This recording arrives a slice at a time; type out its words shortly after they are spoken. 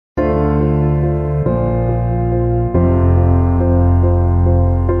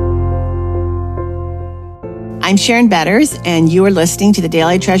I'm Sharon Betters, and you are listening to the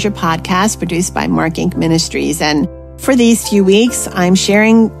Daily Treasure podcast produced by Mark Inc. Ministries. And for these few weeks, I'm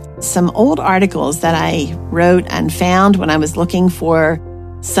sharing some old articles that I wrote and found when I was looking for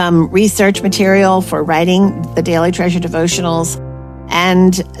some research material for writing the Daily Treasure devotionals.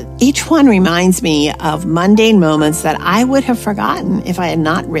 And each one reminds me of mundane moments that I would have forgotten if I had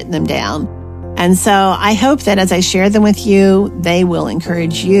not written them down. And so I hope that as I share them with you, they will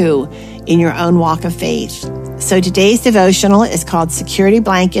encourage you in your own walk of faith. So today's devotional is called Security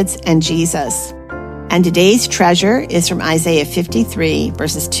Blankets and Jesus. And today's treasure is from Isaiah 53,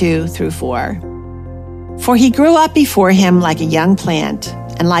 verses 2 through 4. For he grew up before him like a young plant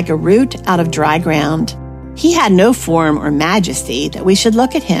and like a root out of dry ground. He had no form or majesty that we should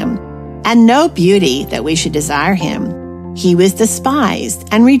look at him, and no beauty that we should desire him. He was despised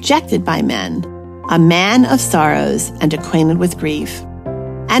and rejected by men, a man of sorrows and acquainted with grief.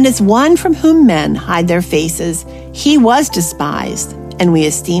 And as one from whom men hide their faces, he was despised, and we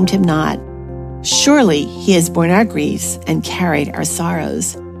esteemed him not. Surely he has borne our griefs and carried our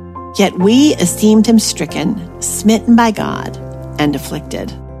sorrows. Yet we esteemed him stricken, smitten by God, and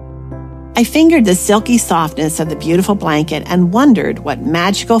afflicted. I fingered the silky softness of the beautiful blanket and wondered what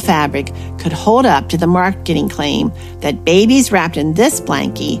magical fabric could hold up to the marketing claim that babies wrapped in this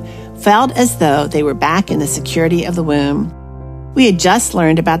blankie felt as though they were back in the security of the womb. We had just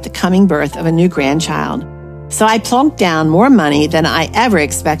learned about the coming birth of a new grandchild, so I plunked down more money than I ever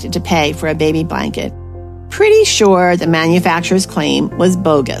expected to pay for a baby blanket. Pretty sure the manufacturer's claim was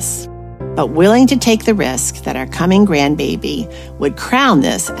bogus, but willing to take the risk that our coming grandbaby would crown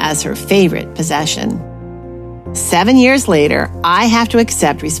this as her favorite possession. 7 years later, I have to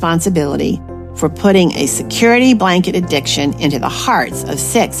accept responsibility for putting a security blanket addiction into the hearts of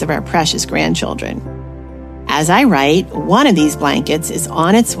 6 of our precious grandchildren. As I write, one of these blankets is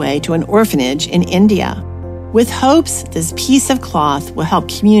on its way to an orphanage in India, with hopes this piece of cloth will help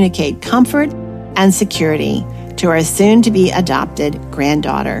communicate comfort and security to our soon-to-be adopted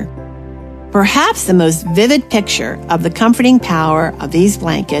granddaughter. Perhaps the most vivid picture of the comforting power of these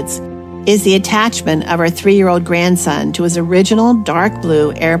blankets is the attachment of our 3-year-old grandson to his original dark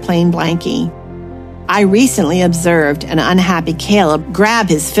blue airplane blankie. I recently observed an unhappy Caleb grab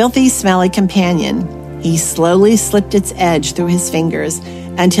his filthy, smelly companion. He slowly slipped its edge through his fingers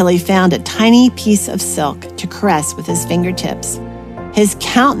until he found a tiny piece of silk to caress with his fingertips. His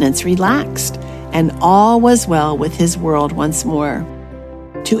countenance relaxed, and all was well with his world once more.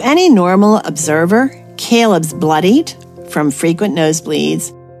 To any normal observer, Caleb's bloodied, from frequent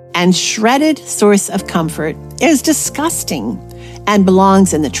nosebleeds, and shredded source of comfort is disgusting and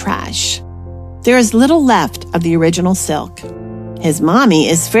belongs in the trash. There is little left of the original silk. His mommy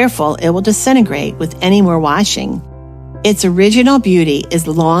is fearful it will disintegrate with any more washing. Its original beauty is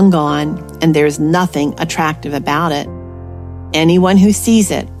long gone, and there is nothing attractive about it. Anyone who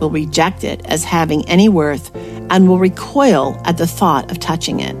sees it will reject it as having any worth and will recoil at the thought of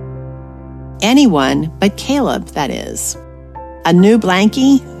touching it. Anyone but Caleb, that is. A new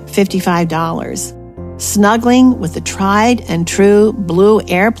blankie, $55. Snuggling with the tried and true blue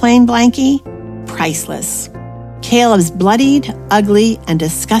airplane blankie, priceless. Caleb's bloodied, ugly, and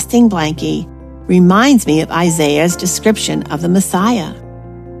disgusting blankie reminds me of Isaiah's description of the Messiah.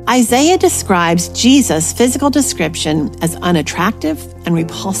 Isaiah describes Jesus' physical description as unattractive and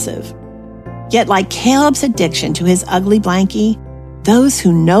repulsive. Yet like Caleb's addiction to his ugly blankie, those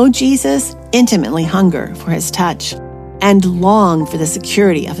who know Jesus intimately hunger for his touch and long for the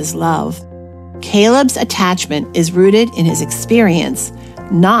security of his love. Caleb's attachment is rooted in his experience,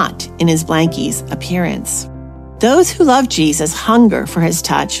 not in his blankie's appearance. Those who love Jesus hunger for his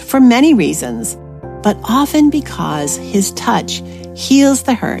touch for many reasons, but often because his touch heals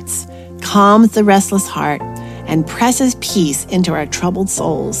the hurts, calms the restless heart, and presses peace into our troubled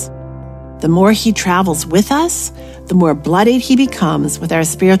souls. The more he travels with us, the more bloodied he becomes with our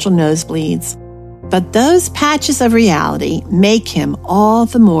spiritual nosebleeds. But those patches of reality make him all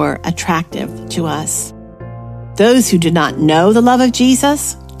the more attractive to us. Those who do not know the love of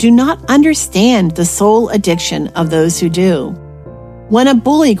Jesus do not understand the soul addiction of those who do. When a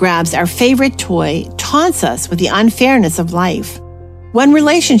bully grabs our favorite toy, taunts us with the unfairness of life. When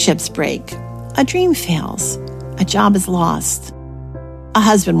relationships break, a dream fails, a job is lost, a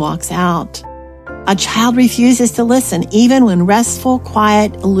husband walks out, a child refuses to listen even when restful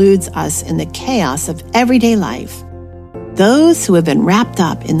quiet eludes us in the chaos of everyday life. Those who have been wrapped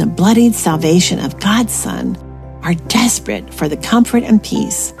up in the bloodied salvation of God's Son are desperate for the comfort and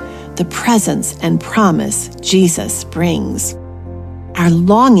peace, the presence and promise Jesus brings. Our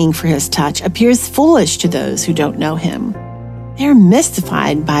longing for his touch appears foolish to those who don't know him. They're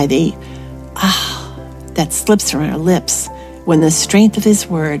mystified by the that slips from our lips when the strength of His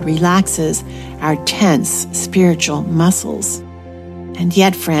Word relaxes our tense spiritual muscles. And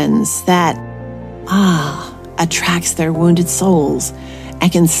yet, friends, that attracts their wounded souls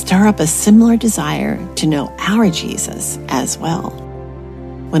and can stir up a similar desire to know our Jesus as well.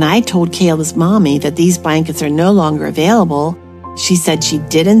 When I told Caleb's mommy that these blankets are no longer available, she said she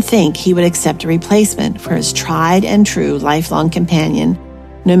didn't think he would accept a replacement for his tried and true lifelong companion,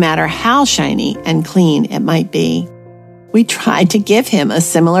 no matter how shiny and clean it might be. We tried to give him a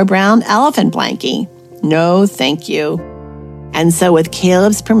similar brown elephant blankie. No, thank you. And so with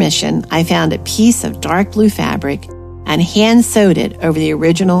Caleb's permission, I found a piece of dark blue fabric and hand-sewed it over the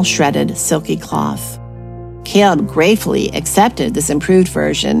original shredded silky cloth. Caleb gratefully accepted this improved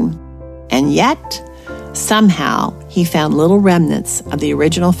version, and yet, somehow, he found little remnants of the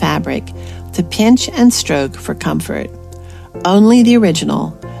original fabric to pinch and stroke for comfort. Only the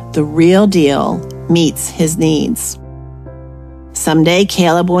original, the real deal, meets his needs. Someday,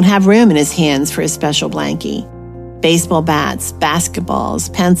 Caleb won't have room in his hands for his special blankie. Baseball bats,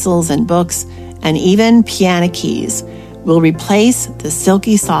 basketballs, pencils, and books, and even piano keys will replace the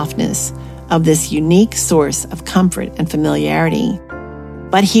silky softness of this unique source of comfort and familiarity.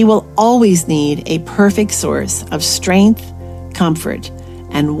 But he will always need a perfect source of strength, comfort,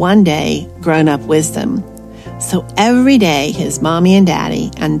 and one day grown-up wisdom. So every day, his mommy and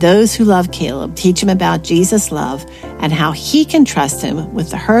daddy and those who love Caleb teach him about Jesus' love and how he can trust him with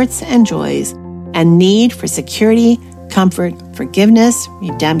the hurts and joys and need for security, comfort, forgiveness,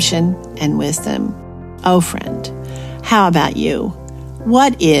 redemption, and wisdom. Oh, friend, how about you?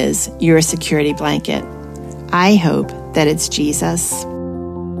 What is your security blanket? I hope that it's Jesus.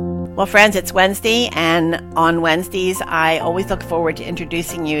 Well, friends, it's Wednesday, and on Wednesdays, I always look forward to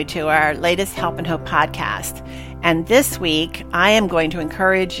introducing you to our latest Help and Hope podcast. And this week, I am going to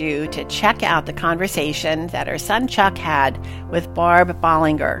encourage you to check out the conversation that our son Chuck had with Barb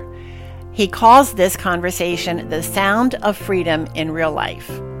Bollinger. He calls this conversation The Sound of Freedom in Real Life.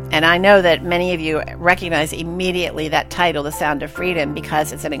 And I know that many of you recognize immediately that title, The Sound of Freedom,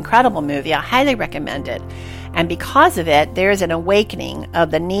 because it's an incredible movie. I highly recommend it. And because of it, there's an awakening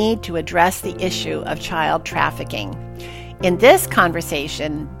of the need to address the issue of child trafficking. In this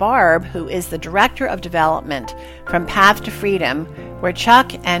conversation, Barb, who is the Director of Development from Path to Freedom, where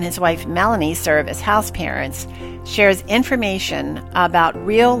Chuck and his wife Melanie serve as house parents, shares information about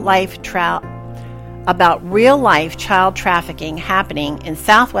real-life child trafficking happening in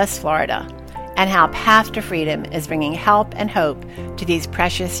Southwest Florida and how Path to Freedom is bringing help and hope to these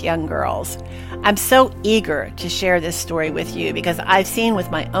precious young girls. I'm so eager to share this story with you because I've seen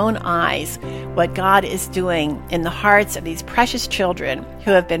with my own eyes what God is doing in the hearts of these precious children who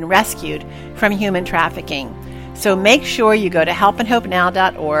have been rescued from human trafficking. So make sure you go to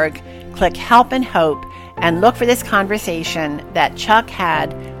helpandhopenow.org, click Help and Hope, and look for this conversation that Chuck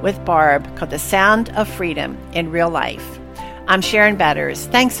had with Barb called The Sound of Freedom in Real Life. I'm Sharon Betters.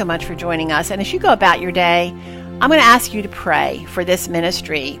 Thanks so much for joining us. And as you go about your day, I'm going to ask you to pray for this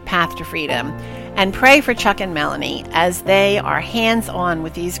ministry, Path to Freedom, and pray for Chuck and Melanie as they are hands-on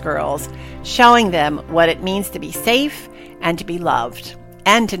with these girls, showing them what it means to be safe and to be loved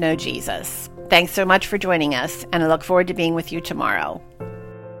and to know Jesus. Thanks so much for joining us, and I look forward to being with you tomorrow.